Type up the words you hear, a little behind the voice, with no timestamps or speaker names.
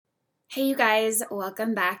Hey, you guys,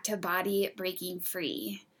 welcome back to Body Breaking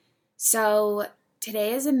Free. So,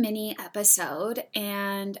 today is a mini episode,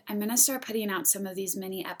 and I'm going to start putting out some of these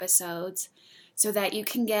mini episodes so that you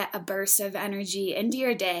can get a burst of energy into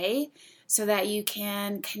your day so that you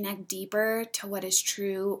can connect deeper to what is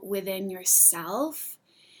true within yourself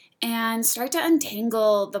and start to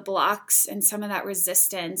untangle the blocks and some of that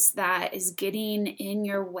resistance that is getting in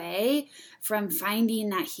your way from finding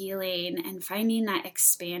that healing and finding that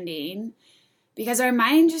expanding. Because our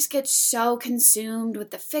mind just gets so consumed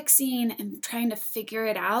with the fixing and trying to figure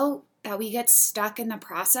it out that we get stuck in the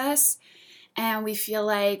process and we feel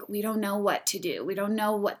like we don't know what to do. We don't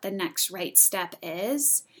know what the next right step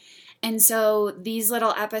is. And so these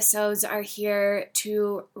little episodes are here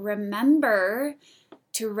to remind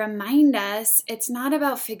us it's not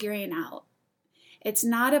about figuring out. It's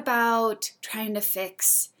not about trying to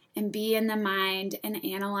fix and be in the mind and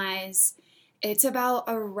analyze. It's about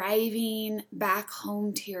arriving back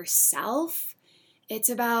home to yourself. It's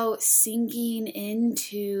about sinking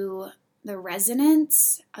into the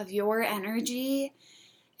resonance of your energy.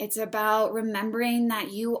 It's about remembering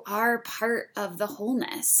that you are part of the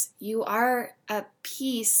wholeness. You are a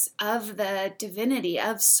piece of the divinity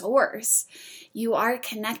of Source. You are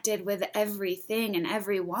connected with everything and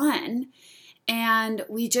everyone. And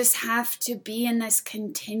we just have to be in this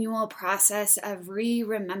continual process of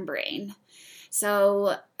remembering.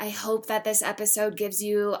 So I hope that this episode gives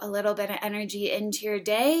you a little bit of energy into your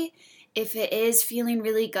day. If it is feeling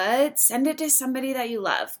really good, send it to somebody that you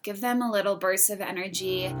love. Give them a little burst of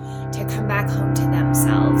energy to come back home to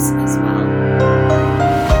themselves as well.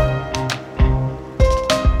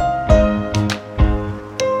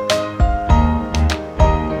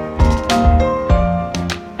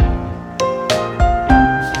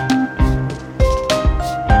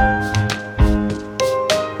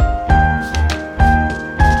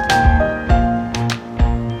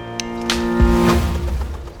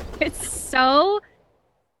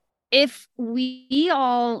 If we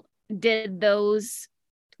all did those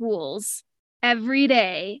tools every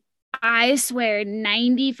day, I swear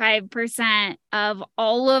 95% of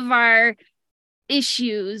all of our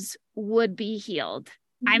issues would be healed.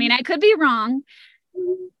 I mean, I could be wrong,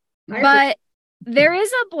 but there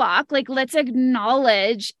is a block. Like, let's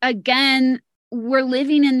acknowledge again, we're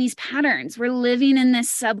living in these patterns. We're living in this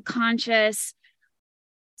subconscious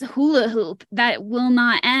hula hoop that will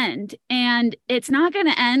not end, and it's not going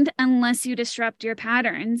to end unless you disrupt your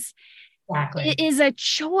patterns. Exactly. It is a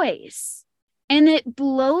choice, and it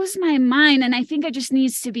blows my mind. And I think it just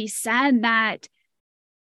needs to be said that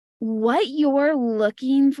what you're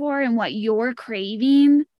looking for and what you're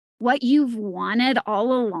craving, what you've wanted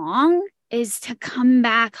all along, is to come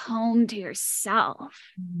back home to yourself.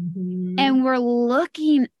 And we're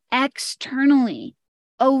looking externally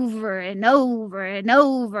over and over and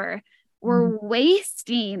over. We're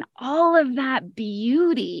wasting all of that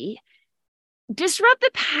beauty. Disrupt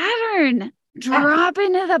the pattern, drop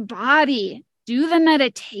into the body, do the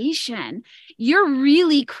meditation. You're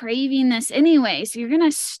really craving this anyway. So you're going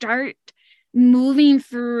to start moving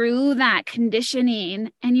through that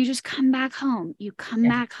conditioning, and you just come back home. You come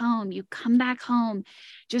back home. You come back home.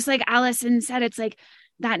 Just like Allison said, it's like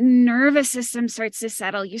that nervous system starts to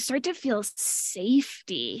settle. You start to feel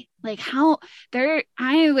safety. Like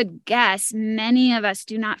I would guess many of us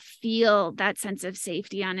do not feel that sense of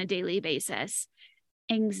safety on a daily basis.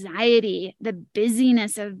 Anxiety, the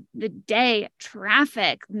busyness of the day,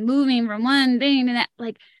 traffic, moving from one thing to that,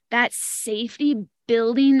 like that safety,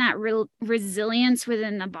 building that resilience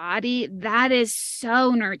within the body, that is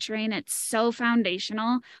so nurturing. It's so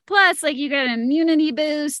foundational. Plus, like, you get an immunity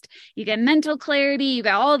boost, you get mental clarity, you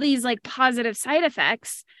get all these like positive side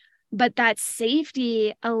effects. But that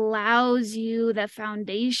safety allows you the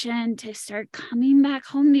foundation to start coming back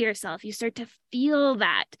home to yourself. You start to feel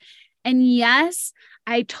that. And yes,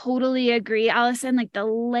 I totally agree, Allison, like the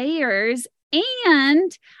layers.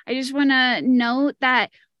 And I just want to note that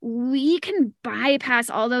we can bypass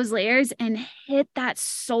all those layers and hit that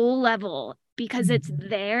soul level, because it's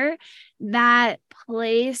there, that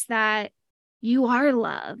place that you are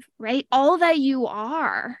love, right? All that you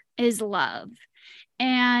are is love.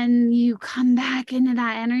 And you come back into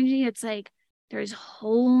that energy. It's like there's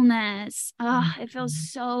wholeness. Oh, it feels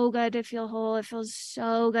so good to feel whole. It feels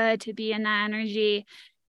so good to be in that energy.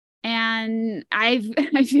 And I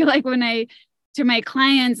feel like to my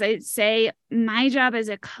clients, I say my job as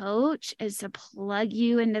a coach is to plug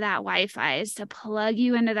you into that Wi-Fi, is to plug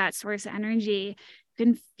you into that source energy. You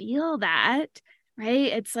can feel that,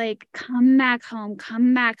 right? It's like, come back home,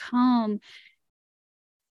 come back home.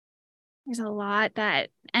 There's a lot that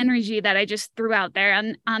energy that I just threw out there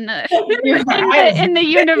on the in the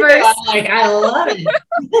universe. I love it.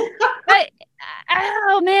 But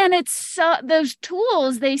oh man, it's so, those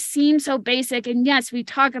tools, they seem so basic. And yes, we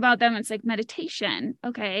talk about them. It's like meditation.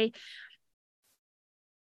 Okay.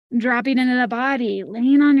 Dropping into the body,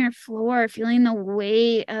 laying on your floor, feeling the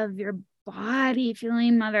weight of your body,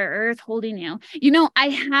 feeling Mother Earth holding you. I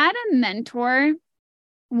had a mentor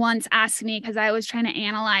once ask me, because I was trying to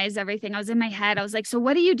analyze everything. I was in my head. I was like, so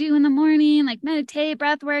what do you do in the morning? Like meditate,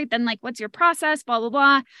 breath work, then like, what's your process? Blah, blah,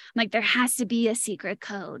 blah. I'm like, there has to be a secret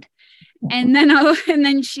code. And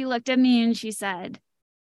then she looked at me and she said,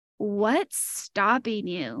 what's stopping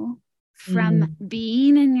you from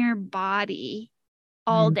being in your body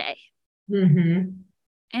all day? Mm-hmm.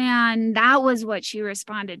 And that was what she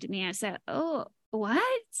responded to me. I said, oh,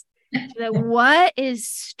 what? She said, what is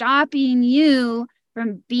stopping you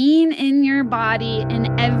from being in your body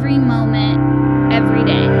in every moment, every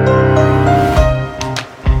day?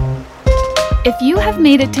 If you have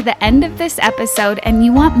made it to the end of this episode and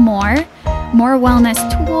you want more wellness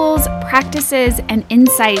tools, practices, and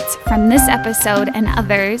insights from this episode and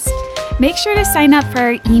others, make sure to sign up for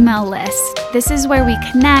our email list. This is where we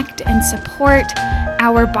connect and support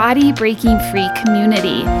our body breaking free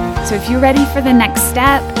community. So if you're ready for the next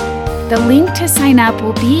step, the link to sign up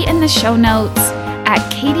will be in the show notes at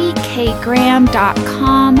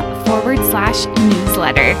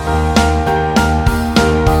katiekgraham.com/newsletter.